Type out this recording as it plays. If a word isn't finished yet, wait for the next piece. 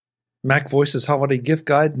MacVoices Holiday Gift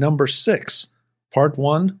Guide number 6, Part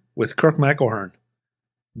 1 with Kirk McElhearn.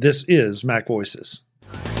 This is MacVoices.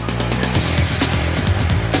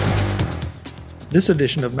 This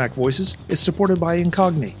edition of MacVoices is supported by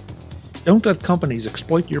Incogni. Don't let companies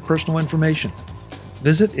exploit your personal information.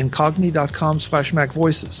 Visit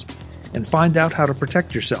incogni.com/MacVoices and find out how to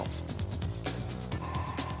protect yourself.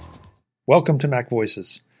 Welcome to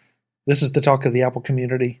MacVoices. This is the talk of the Apple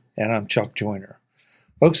community, and I'm Chuck Joyner.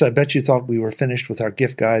 Folks, I bet you thought we were finished with our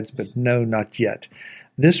gift guides, but no, not yet.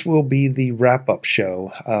 This will be the wrap-up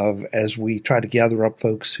show as we try to gather up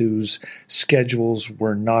folks whose schedules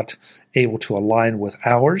were not able to align with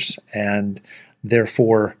ours, and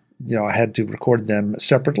therefore, I had to record them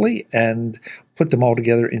separately and put them all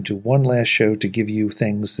together into one last show to give you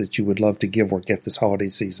things that you would love to give or get this holiday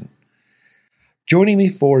season. Joining me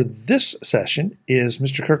for this session is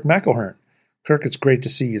Mr. Kirk McElhearn. Kirk, it's great to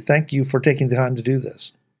see you. Thank you for taking the time to do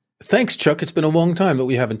this. Thanks, Chuck. It's been a long time that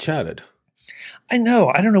we haven't chatted. I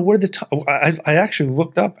know. I don't know where the time. I actually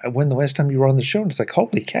looked up when the last time you were on the show, and it's like,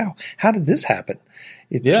 holy cow, how did this happen?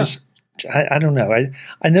 I don't know.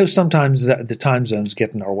 I know sometimes that the time zones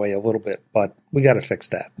get in our way a little bit, but we got to fix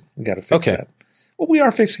that. That. Well, we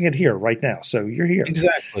are fixing it here right now, so you're here.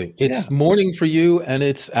 Exactly. It's morning for you, and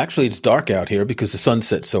it's dark out here because the sun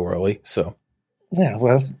sets so early. So yeah,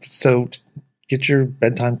 well, so get your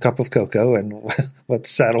bedtime cup of cocoa and let's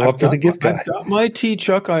saddle up for the gift guide. I've got my tea,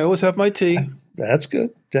 Chuck. I always have my tea. That's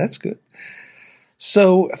good.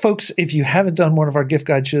 So, folks, if you haven't done one of our gift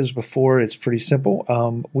guide shows before, it's pretty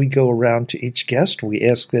simple. We go around to each guest. We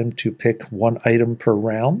ask them to pick one item per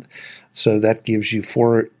round. So that gives you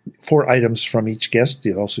four items from each guest.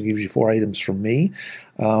 It also gives you 4 items from me.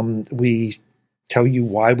 We tell you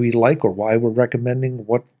why we like or why we're recommending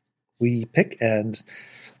what we pick and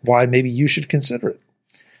why maybe you should consider it.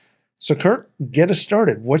 So, Kirk, get us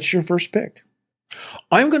started. What's your first pick?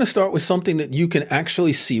 I'm going to start with something that you can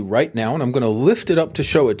actually see right now, and I'm going to lift it up to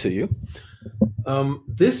show it to you.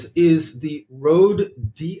 This is the Rode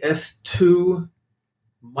DS2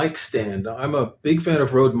 mic stand. I'm a big fan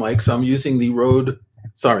of Rode mics. I'm using the Rode.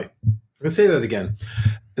 Sorry, I'm going to say that again.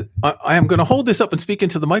 I am going to hold this up and speak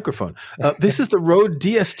into the microphone. This is the Rode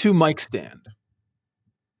DS2 mic stand.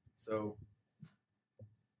 So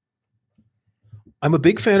I'm a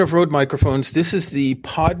big fan of Rode microphones. This is the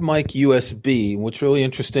PodMic USB. What's really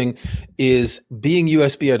interesting is being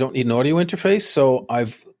USB, I don't need an audio interface. So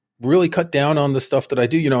I've really cut down on the stuff that I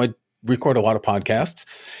do. I record a lot of podcasts,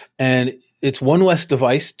 and it's one less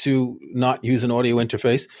device to not use an audio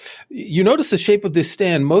interface. You notice the shape of this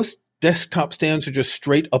stand. Most desktop stands are just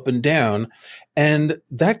straight up and down, and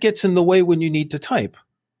that gets in the way when you need to type.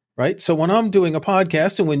 Right. So when I'm doing a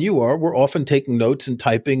podcast and when you are, we're often taking notes and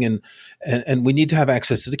typing and we need to have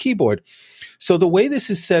access to the keyboard. So the way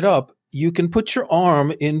this is set up, you can put your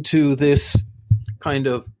arm into this kind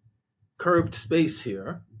of curved space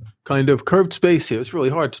here. It's really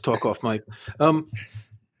hard to talk off mic.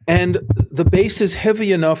 And the base is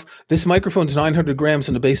heavy enough. This microphone's 900 grams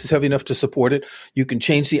and the base is heavy enough to support it. You can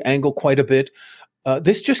change the angle quite a bit.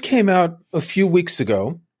 This just came out a few weeks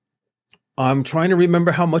ago. I'm trying to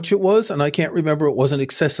remember how much it was, and I can't remember. It wasn't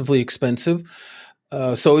excessively expensive.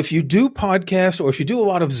 So if you do podcasts or if you do a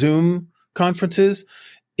lot of Zoom conferences,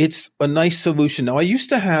 it's a nice solution. Now, I used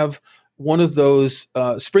to have one of those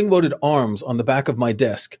spring-loaded arms on the back of my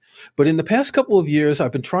desk, but in the past couple of years,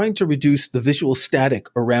 I've been trying to reduce the visual static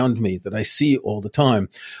around me that I see all the time.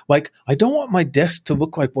 Like, I don't want my desk to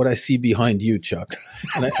look like what I see behind you, Chuck.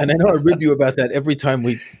 And I know I rib you about that every time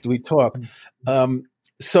we talk.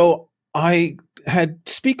 So I had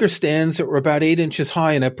speaker stands that were about 8 inches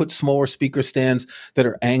high, and I put smaller speaker stands that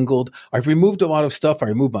are angled. I've removed a lot of stuff. I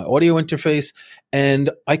removed my audio interface, and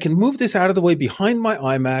I can move this out of the way behind my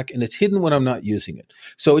iMac, and it's hidden when I'm not using it.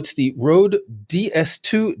 So it's the Rode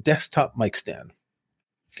DS2 desktop mic stand.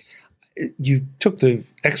 You took the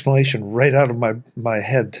explanation right out of my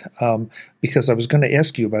head because I was going to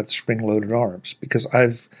ask you about the spring-loaded arms because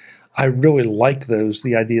I really like those,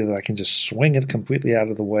 the idea that I can just swing it completely out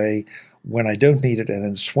of the way when I don't need it and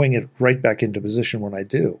then swing it right back into position when I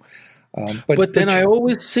do. But then I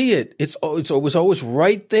always see it. It's always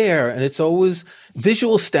right there, and it's always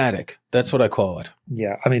visual static. That's what I call it.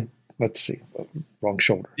 Yeah. I mean, let's see. Wrong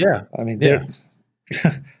shoulder. Yeah. I mean,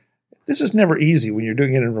 this is never easy when you're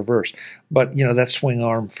doing it in reverse. But, that swing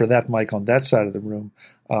arm for that mic on that side of the room,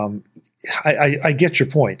 I get your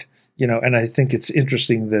point. And I think it's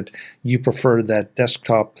interesting that you prefer that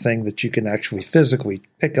desktop thing that you can actually physically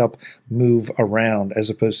pick up, move around, as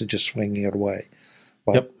opposed to just swinging it away.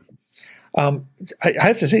 But yep. I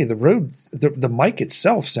have to say, the mic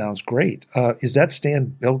itself sounds great. Is that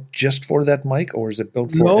stand built just for that mic, or is it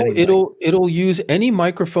built for No, any mic? it'll use any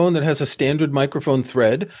microphone that has a standard microphone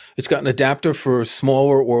thread. It's got an adapter for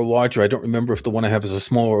smaller or larger. I don't remember if the one I have is a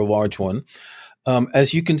small or a large one.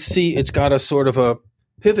 As you can see, it's got a sort of a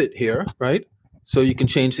pivot here, right? So you can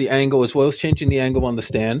change the angle as well as changing the angle on the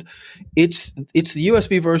stand. It's the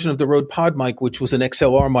USB version of the Rode Pod mic, which was an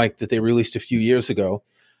XLR mic that they released a few years ago,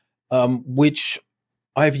 which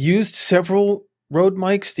I've used several Rode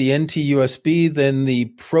mics, the NT USB, then the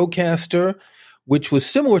Procaster, which was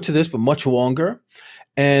similar to this, but much longer.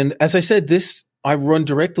 And as I said, this I run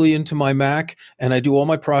directly into my Mac, and I do all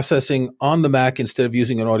my processing on the Mac instead of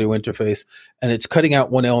using an audio interface, and it's cutting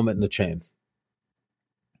out one element in the chain.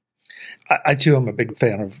 I too am a big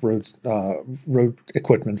fan of Rode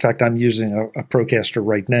equipment. In fact, I'm using a Procaster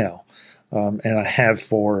right now, and I have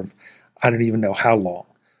for I don't even know how long.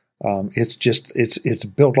 It's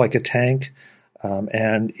built like a tank,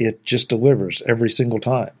 and it just delivers every single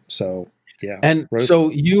time. So yeah. And so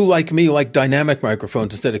you, like me, like dynamic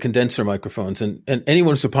microphones instead of condenser microphones. And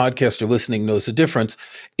anyone who's a podcaster listening knows the difference.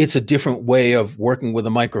 It's a different way of working with a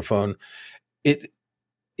microphone.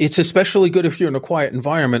 It's especially good if you're in a quiet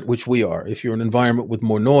environment, which we are. If you're in an environment with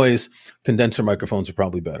more noise, condenser microphones are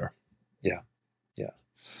probably better. Yeah. Yeah.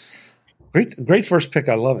 Great first pick.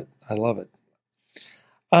 I love it.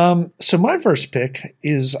 So my first pick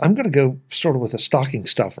is I'm going to go sort of with a stocking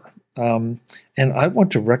stuffer. And I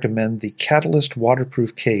want to recommend the Catalyst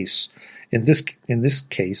waterproof case in this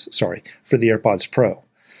case, for the AirPods Pro.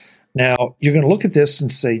 Now, you're going to look at this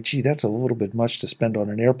and say, gee, that's a little bit much to spend on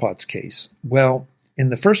an AirPods case. Well, in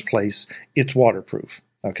the first place, it's waterproof,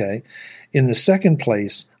 okay? In the second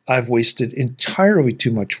place, I've wasted entirely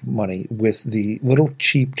too much money with the little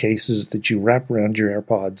cheap cases that you wrap around your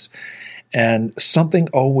AirPods, and something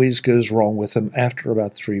always goes wrong with them after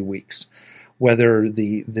about 3 weeks. Whether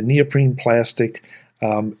the neoprene plastic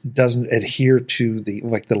doesn't adhere to the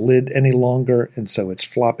lid any longer, and so it's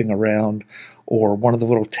flopping around, or one of the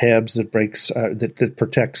little tabs that breaks that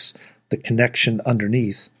protects the connection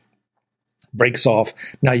underneath breaks off.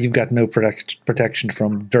 Now you've got no protection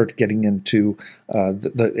from dirt getting into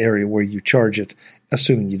the area where you charge it,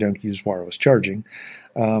 assuming you don't use wireless charging.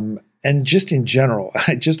 And just in general,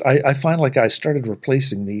 I find like I started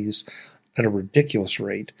replacing these at a ridiculous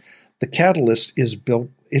rate. The Catalyst is built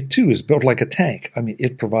like a tank. I mean,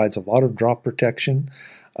 it provides a lot of drop protection.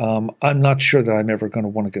 I'm not sure that I'm ever going to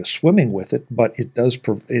want to go swimming with it, but it does.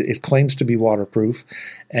 It claims to be waterproof,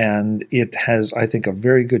 and it has, I think, a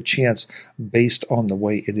very good chance based on the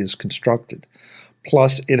way it is constructed.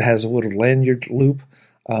 Plus, it has a little lanyard loop,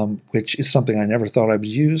 which is something I never thought I would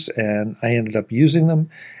use, and I ended up using them.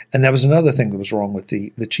 And that was another thing that was wrong with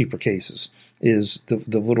the cheaper cases, is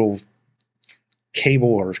the little cable,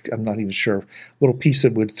 or I'm not even sure, little piece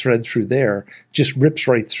that would thread through there just rips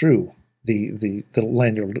right through the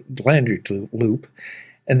lanyard loop,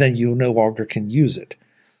 and then you no longer can use it.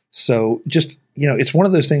 So just, it's one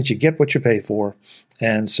of those things, you get what you pay for.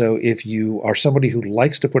 And so if you are somebody who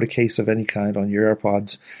likes to put a case of any kind on your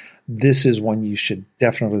AirPods, this is one you should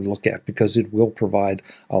definitely look at, because it will provide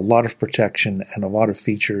a lot of protection and a lot of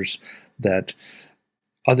features that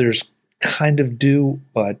others kind of do,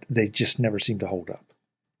 but they just never seem to hold up.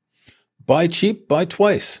 Buy cheap, buy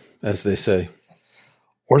twice, as they say.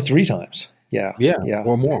 Or 3 times. Yeah.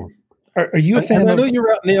 Or more. Are you a fan I know of... you're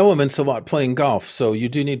out in the elements a lot playing golf, so you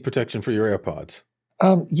do need protection for your AirPods.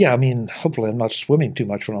 Yeah, I mean, hopefully I'm not swimming too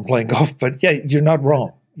much when I'm playing golf, but yeah, you're not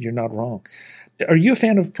wrong. Are you a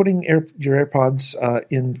fan of putting your AirPods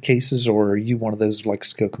in cases, or are you one of those who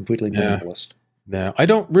likes to go completely minimalist? No, I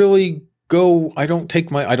don't really go. I don't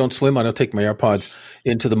swim. I don't take my AirPods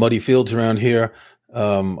into the muddy fields around here.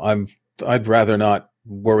 I'd rather not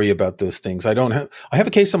worry about those things. I have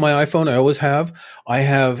a case on my iPhone. I always have. I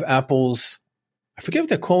have Apple's, I forget what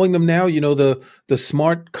they're calling them now. The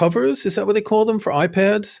smart covers. Is that what they call them for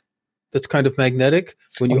iPads? That's kind of magnetic.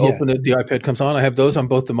 When you open it, the iPad comes on. I have those on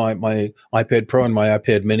both of my iPad Pro and my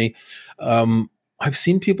iPad Mini. I've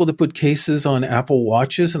seen people that put cases on Apple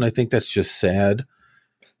Watches, and I think that's just sad.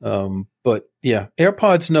 But yeah,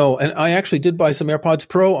 AirPods, no. And I actually did buy some AirPods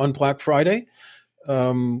Pro on Black Friday,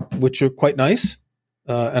 which are quite nice.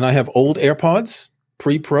 And I have old AirPods,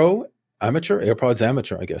 pre-Pro, AirPods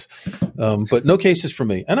Amateur, I guess. But no cases for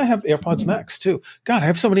me. And I have AirPods Max too. God, I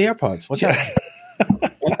have so many AirPods. What's that?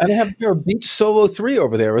 And I have a pair of Beats Solo 3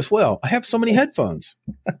 over there as well. I have so many headphones.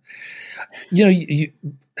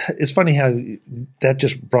 It's funny how that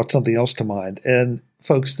just brought something else to mind. And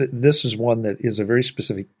folks, this is one that is a very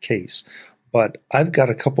specific case. But I've got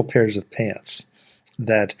a couple pairs of pants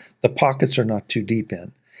that the pockets are not too deep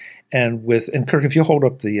in. And Kirk, if you hold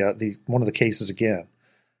up the one of the cases again,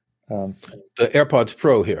 the AirPods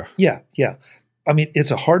Pro here. Yeah. I mean, it's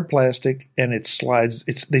a hard plastic, and it slides.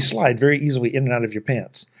 They slide very easily in and out of your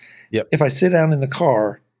pants. Yep. If I sit down in the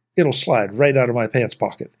car, it'll slide right out of my pants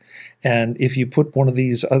pocket. And if you put one of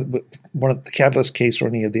these, one of the Catalyst case or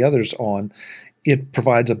any of the others on, it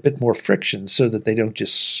provides a bit more friction so that they don't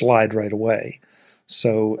just slide right away.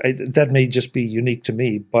 So that may just be unique to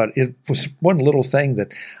me, but it was one little thing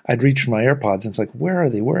that I'd reach for my AirPods, and it's like, where are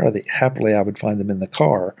they? Where are they? Happily, I would find them in the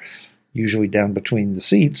car, usually down between the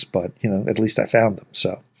seats, but at least I found them.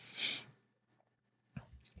 So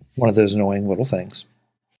one of those annoying little things.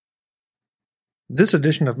 This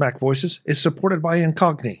edition of MacVoices is supported by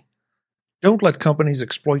Incogni. Don't let companies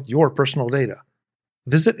exploit your personal data.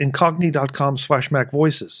 Visit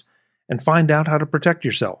incogni.com/MacVoices and find out how to protect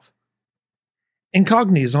yourself.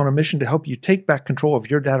 Incogni is on a mission to help you take back control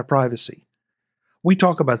of your data privacy. We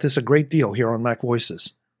talk about this a great deal here on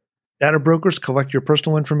MacVoices. Data brokers collect your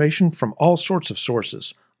personal information from all sorts of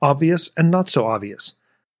sources, obvious and not so obvious.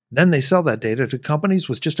 Then they sell that data to companies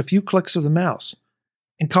with just a few clicks of the mouse.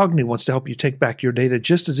 Incogni wants to help you take back your data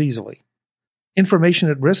just as easily. Information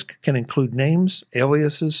at risk can include names,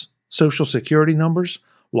 aliases, social security numbers,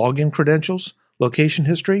 login credentials, location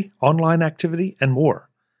history, online activity, and more.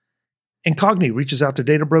 Incogni reaches out to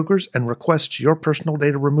data brokers and requests your personal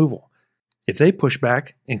data removal. If they push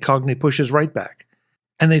back, Incogni pushes right back.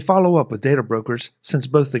 And they follow up with data brokers, since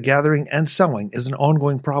both the gathering and selling is an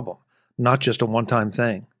ongoing problem, not just a one-time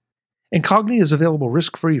thing. Incogni is available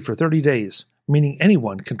risk-free for 30 days, meaning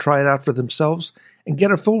anyone can try it out for themselves and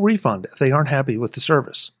get a full refund if they aren't happy with the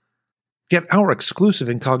service. Get our exclusive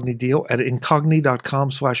Incogni deal at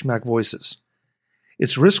incogni.com/MacVoices.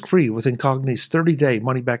 It's risk-free with Incogni's 30-day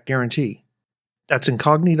money-back guarantee. That's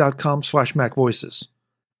incogni.com/MacVoices.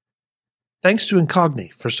 Thanks to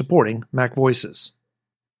Incogni for supporting MacVoices.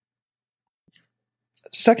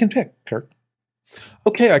 Second pick, Kirk.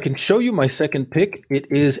 Okay, I can show you my second pick.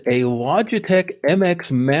 It is a Logitech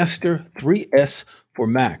MX Master 3S for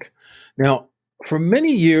Mac. Now, for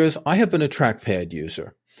many years, I have been a trackpad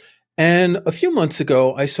user. And a few months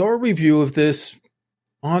ago, I saw a review of this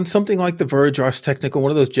on something like The Verge, Ars Technica,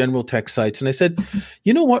 one of those general tech sites. And I said,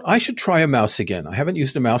 you know what? I should try a mouse again. I haven't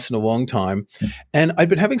used a mouse in a long time. And I'd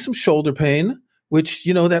been having some shoulder pain, which,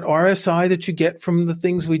 that RSI that you get from the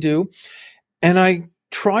things we do. And I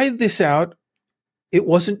tried this out. It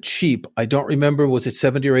wasn't cheap. I don't remember, was it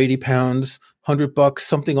 70 or 80 pounds, $100,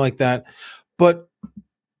 something like that. But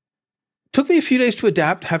took me a few days to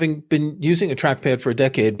adapt, having been using a trackpad for a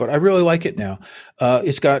decade, but I really like it now.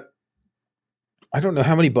 It's got, I don't know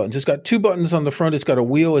how many buttons. It's got 2 buttons on the front. It's got a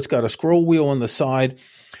wheel. It's got a scroll wheel on the side.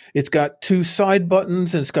 It's got 2 side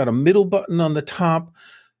buttons, and it's got a middle button on the top.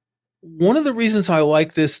 One of the reasons I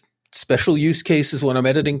like this special use case is when I'm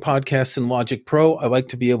editing podcasts in Logic Pro, I like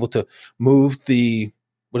to be able to move the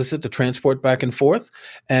transport back and forth.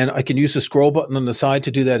 And I can use the scroll button on the side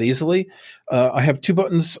to do that easily. I have 2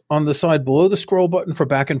 buttons on the side below the scroll button for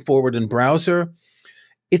back and forward in browser.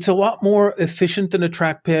 It's a lot more efficient than a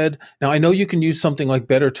trackpad. Now, I know you can use something like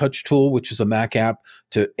Better Touch Tool, which is a Mac app,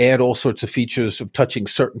 to add all sorts of features of touching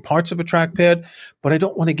certain parts of a trackpad, but I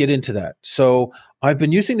don't want to get into that. So I've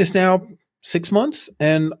been using this now 6 months,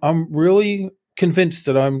 and I'm really convinced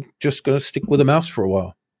that I'm just going to stick with a mouse for a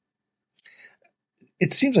while.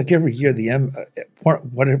 It seems like every year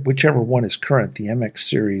whichever one is current, the MX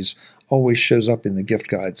series always shows up in the gift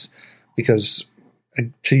guides because,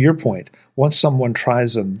 to your point, once someone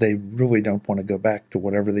tries them, they really don't want to go back to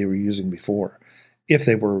whatever they were using before. If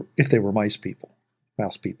they were mouse people.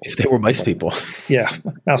 If they were mice people. Yeah,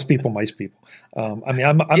 mouse people, mice people. I'm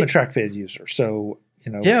a trackpad user, so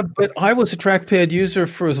Yeah, but I was a trackpad user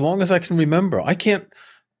for as long as I can remember.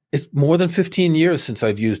 It's more than 15 years since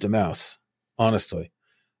I've used a mouse, honestly.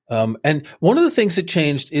 And one of the things that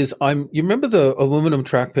changed is you remember the aluminum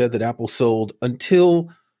trackpad that Apple sold until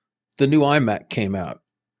the new iMac came out?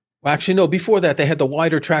 Well, actually, no, before that, they had the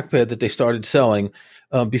wider trackpad that they started selling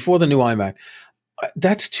before the new iMac.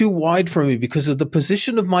 That's too wide for me because of the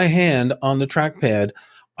position of my hand on the trackpad.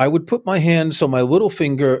 I would put my hand so my little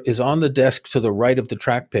finger is on the desk to the right of the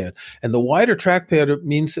trackpad. And the wider trackpad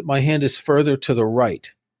means that my hand is further to the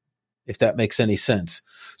right, if that makes any sense.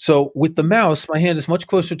 So with the mouse, my hand is much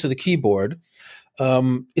closer to the keyboard.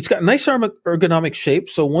 It's got a nice ergonomic shape.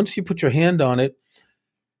 So once you put your hand on it,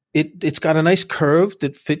 it's got a nice curve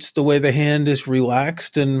that fits the way the hand is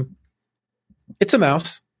relaxed, and it's a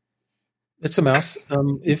mouse. It's a mouse.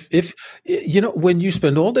 If when you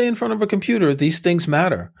spend all day in front of a computer, these things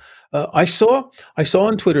matter. I saw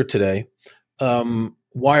on Twitter today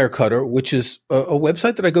Wirecutter, which is a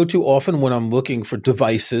website that I go to often when I'm looking for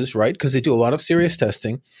devices, right? Because they do a lot of serious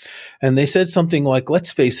testing. And they said something like,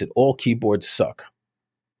 let's face it, all keyboards suck.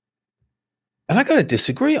 And I got to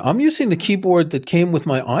disagree. I'm using the keyboard that came with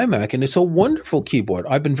my iMac, and it's a wonderful keyboard.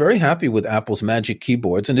 I've been very happy with Apple's Magic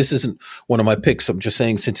keyboards. And this isn't one of my picks. I'm just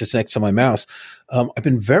saying, since it's next to my mouse, I've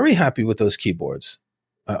been very happy with those keyboards.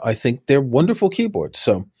 I think they're wonderful keyboards.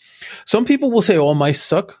 So some people will say all mice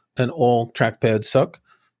suck and all trackpads suck.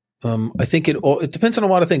 I think it depends on a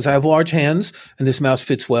lot of things. I have large hands and this mouse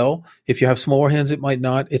fits well. If you have smaller hands, it might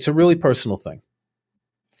not. It's a really personal thing.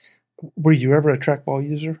 Were you ever a trackball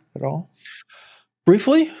user at all?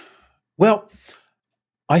 Briefly? Well,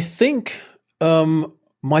 I think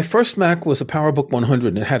my first Mac was a PowerBook 100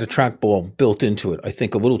 and it had a trackball built into it. I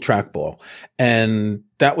think a little trackball. And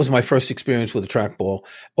that was my first experience with a trackball.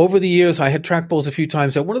 Over the years, I had trackballs a few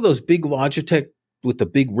times. I had one of those big Logitech with the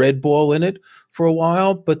big red ball in it for a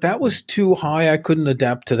while, but that was too high. I couldn't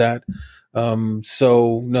adapt to that.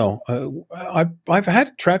 So no, I've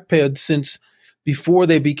had trackpads since before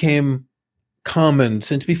they became common,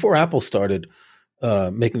 since before Apple started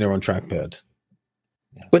making their own trackpads.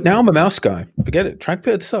 Yeah. But now I'm a mouse guy. Forget it.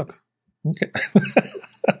 Trackpads suck. Okay.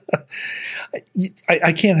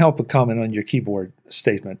 I can't help but comment on your keyboard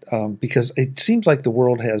statement because it seems like the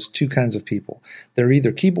world has two kinds of people. They're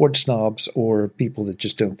either keyboard snobs or people that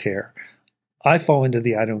just don't care. I fall into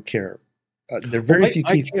the I don't care. There are very few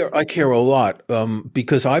keyboards. I care a lot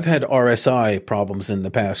because I've had RSI problems in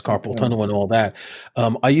the past, carpal tunnel and all that.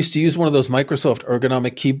 I used to use one of those Microsoft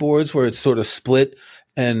ergonomic keyboards where it's sort of split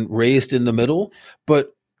and raised in the middle.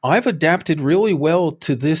 But I've adapted really well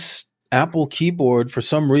to this Apple keyboard for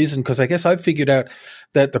some reason, because I guess I've figured out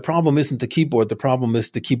that the problem isn't the keyboard. The problem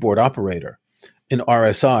is the keyboard operator in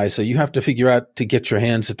RSI. So you have to figure out to get your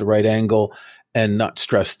hands at the right angle and not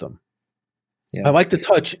stress them. Yeah. I like the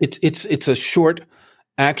touch. It's a short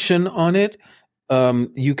action on it.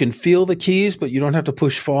 You can feel the keys, but you don't have to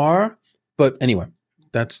push far. But anyway,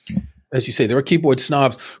 that's, as you say, there are keyboard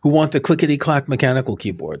snobs who want the clickety-clack mechanical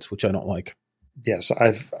keyboards, which I don't like. Yes,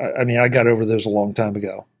 I got over those a long time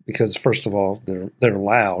ago because, first of all, they're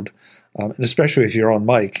loud, and especially if you're on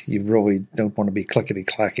mic, you really don't want to be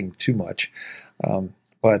clickety-clacking too much.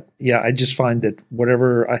 But yeah, I just find that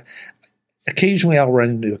occasionally I'll run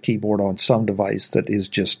into a keyboard on some device that is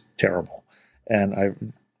just terrible,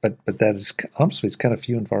 but that is honestly it's kind of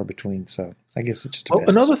few and far between. So I guess it just depends.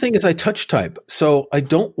 Well, another thing is I touch type, so I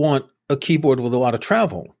don't want a keyboard with a lot of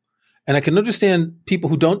travel. And I can understand people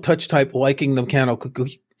who don't touch type liking the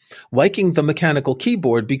mechanical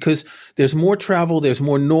keyboard because there's more travel, there's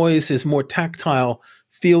more noise, there's more tactile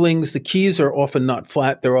feelings. The keys are often not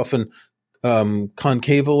flat; they're often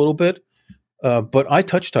concave a little bit. But I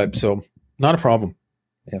touch type, so not a problem.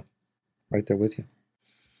 Yeah, right there with you.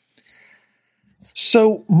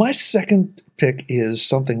 So my second pick is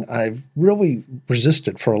something I've really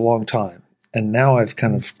resisted for a long time, and now I've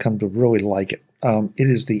kind of come to really like it. It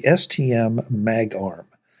is the STM mag arm.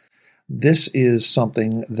 This is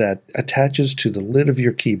something that attaches to the lid of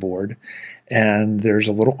your keyboard, and there's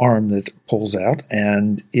a little arm that pulls out,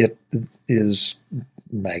 and it is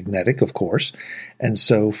magnetic, of course. And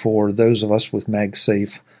so for those of us with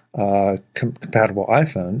MagSafe compatible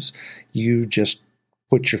iPhones, you just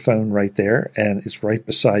put your phone right there, and it's right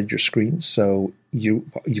beside your screen. So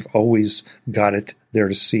you've always got it there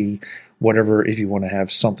to see whatever, if you want to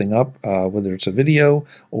have something up, whether it's a video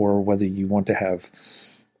or whether you want to have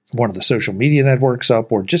one of the social media networks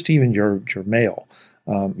up or just even your mail.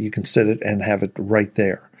 You can set it and have it right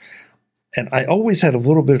there. And I always had a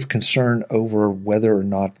little bit of concern over whether or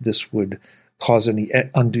not this would cause any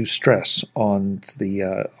undue stress on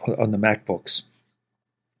the MacBooks.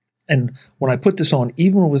 And when I put this on,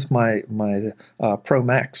 even with my Pro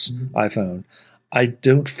Max iPhone, I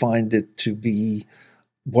don't find it to be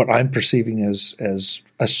what I'm perceiving as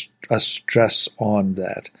a stress on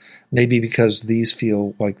that. Maybe because these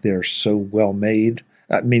feel like they're so well made,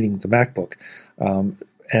 meaning the MacBook.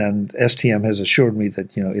 And STM has assured me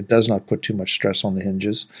that it does not put too much stress on the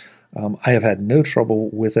hinges. I have had no trouble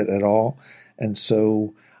with it at all, and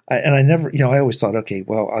so I always thought, okay,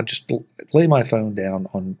 well, I'll just lay my phone down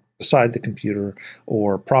on beside the computer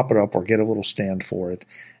or prop it up or get a little stand for it,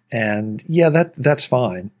 and yeah, that's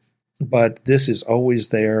fine. But this is always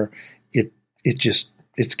there.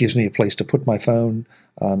 It gives me a place to put my phone,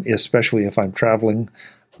 especially if I'm traveling.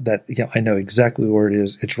 That I know exactly where it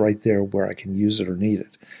is. It's right there where I can use it or need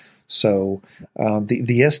it. So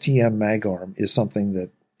the STM mag arm is something that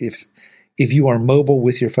if you are mobile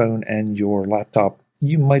with your phone and your laptop,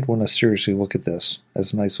 you might want to seriously look at this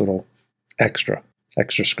as a nice little extra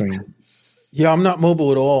screen. Yeah, I'm not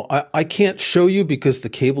mobile at all. I can't show you because the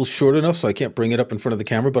cable's short enough, so I can't bring it up in front of the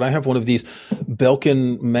camera. But I have one of these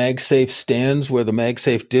Belkin MagSafe stands where the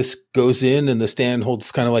MagSafe disc goes in and the stand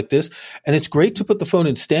holds kind of like this. And it's great to put the phone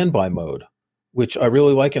in standby mode, which I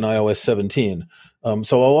really like in iOS 17.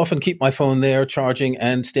 So I'll often keep my phone there charging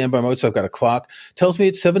and standby mode. So I've got a clock. Tells me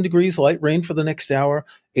it's 7 degrees, light rain for the next hour,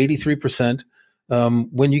 83%.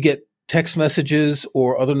 When you get text messages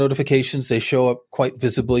or other notifications, they show up quite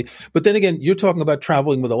visibly. But then again, you're talking about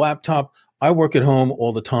traveling with a laptop. I work at home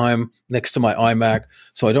all the time next to my iMac,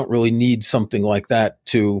 so I don't really need something like that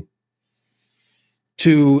to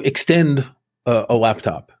extend a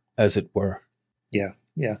laptop, as it were. Yeah.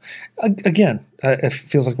 Yeah. Again, it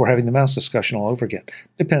feels like we're having the mouse discussion all over again.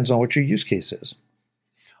 Depends on what your use case is.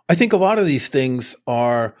 I think a lot of these things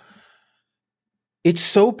are, it's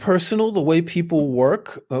so personal the way people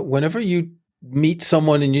work. Whenever you meet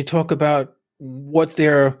someone and you talk about what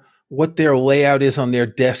their layout is on their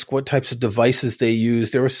desk, what types of devices they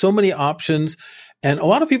use, there are so many options. And a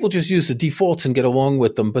lot of people just use the defaults and get along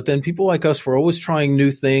with them. But then people like us, we're always trying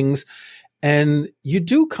new things. And you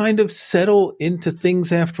do kind of settle into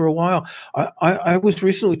things after a while. I was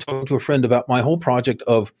recently talking to a friend about my whole project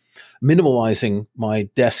of minimalizing my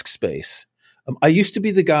desk space. I used to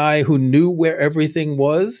be the guy who knew where everything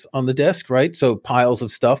was on the desk, right? So piles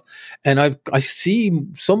of stuff. And I see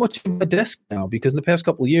so much of my desk now because in the past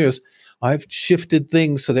couple of years, I've shifted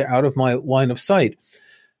things so they're out of my line of sight.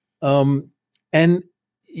 And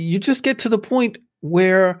you just get to the point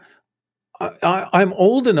where I'm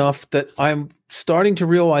old enough that I'm starting to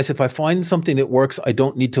realize if I find something that works, I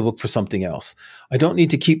don't need to look for something else. I don't need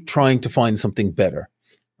to keep trying to find something better,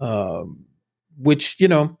 which,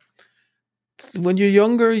 when you're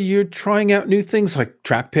younger, you're trying out new things like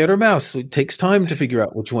trackpad or mouse. It takes time to figure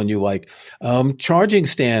out which one you like. Charging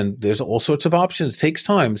stand, there's all sorts of options. It takes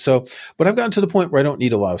time. So, but I've gotten to the point where I don't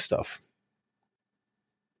need a lot of stuff.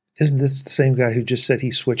 Isn't this the same guy who just said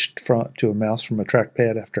he switched to a mouse from a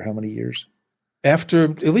trackpad after how many years? After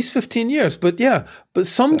at least 15 years. But yeah, but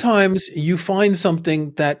sometimes you find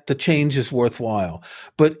something that the change is worthwhile.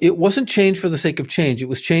 But it wasn't change for the sake of change. It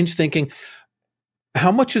was change thinking,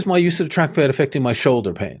 how much is my use of the trackpad affecting my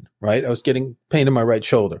shoulder pain, right? I was getting pain in my right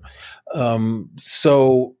shoulder.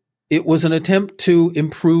 So it was an attempt to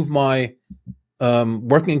improve my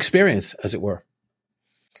working experience, as it were.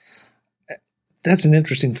 That's an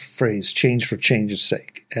interesting phrase, change for change's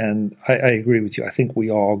sake. And I agree with you. I think we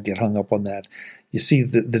all get hung up on that. You see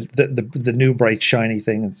the new bright shiny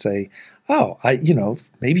thing and say, oh,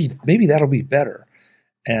 maybe that'll be better.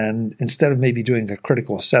 And instead of maybe doing a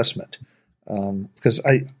critical assessment, because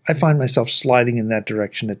I find myself sliding in that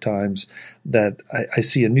direction at times, that I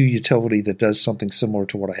see a new utility that does something similar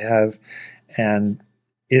to what I have, and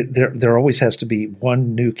there always has to be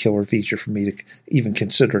one new killer feature for me to even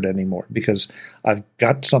consider it anymore, because I've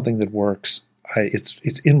got something that works.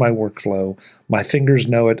 It's in my workflow. My fingers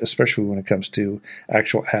know it, especially when it comes to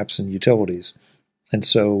actual apps and utilities. And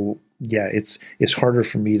so, yeah, it's harder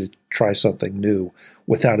for me to try something new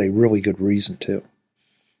without a really good reason to.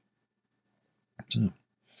 So,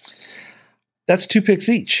 that's 2 picks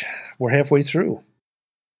each. We're halfway through.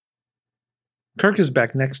 Kirk is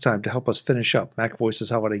back next time to help us finish up MacVoices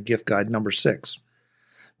Holiday Gift Guide number 6.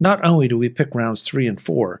 Not only do we pick rounds 3 and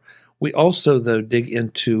 4, we also, though, dig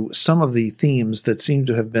into some of the themes that seem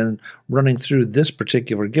to have been running through this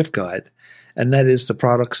particular gift guide, and that is the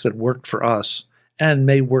products that worked for us and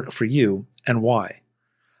may work for you, and why.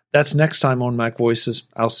 That's next time on MacVoices.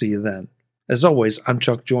 I'll see you then. As always, I'm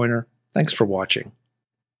Chuck Joyner. Thanks for watching.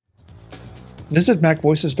 Visit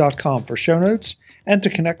MacVoices.com for show notes and to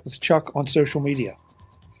connect with Chuck on social media.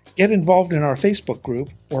 Get involved in our Facebook group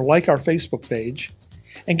or like our Facebook page,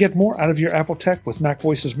 and get more out of your Apple tech with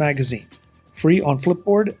MacVoices Magazine, free on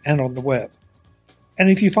Flipboard and on the web. And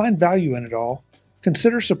if you find value in it all,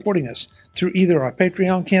 consider supporting us through either our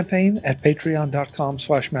Patreon campaign at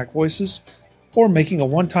patreon.com/MacVoices or making a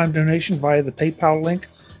one-time donation via the PayPal link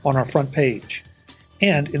on our front page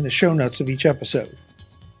and in the show notes of each episode.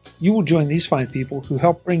 You will join these fine people who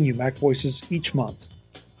help bring you MacVoices each month.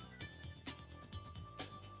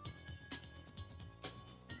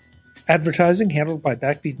 Advertising handled by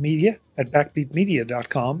Backbeat Media at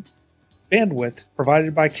backbeatmedia.com. Bandwidth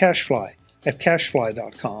provided by CashFly at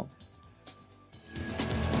cashfly.com.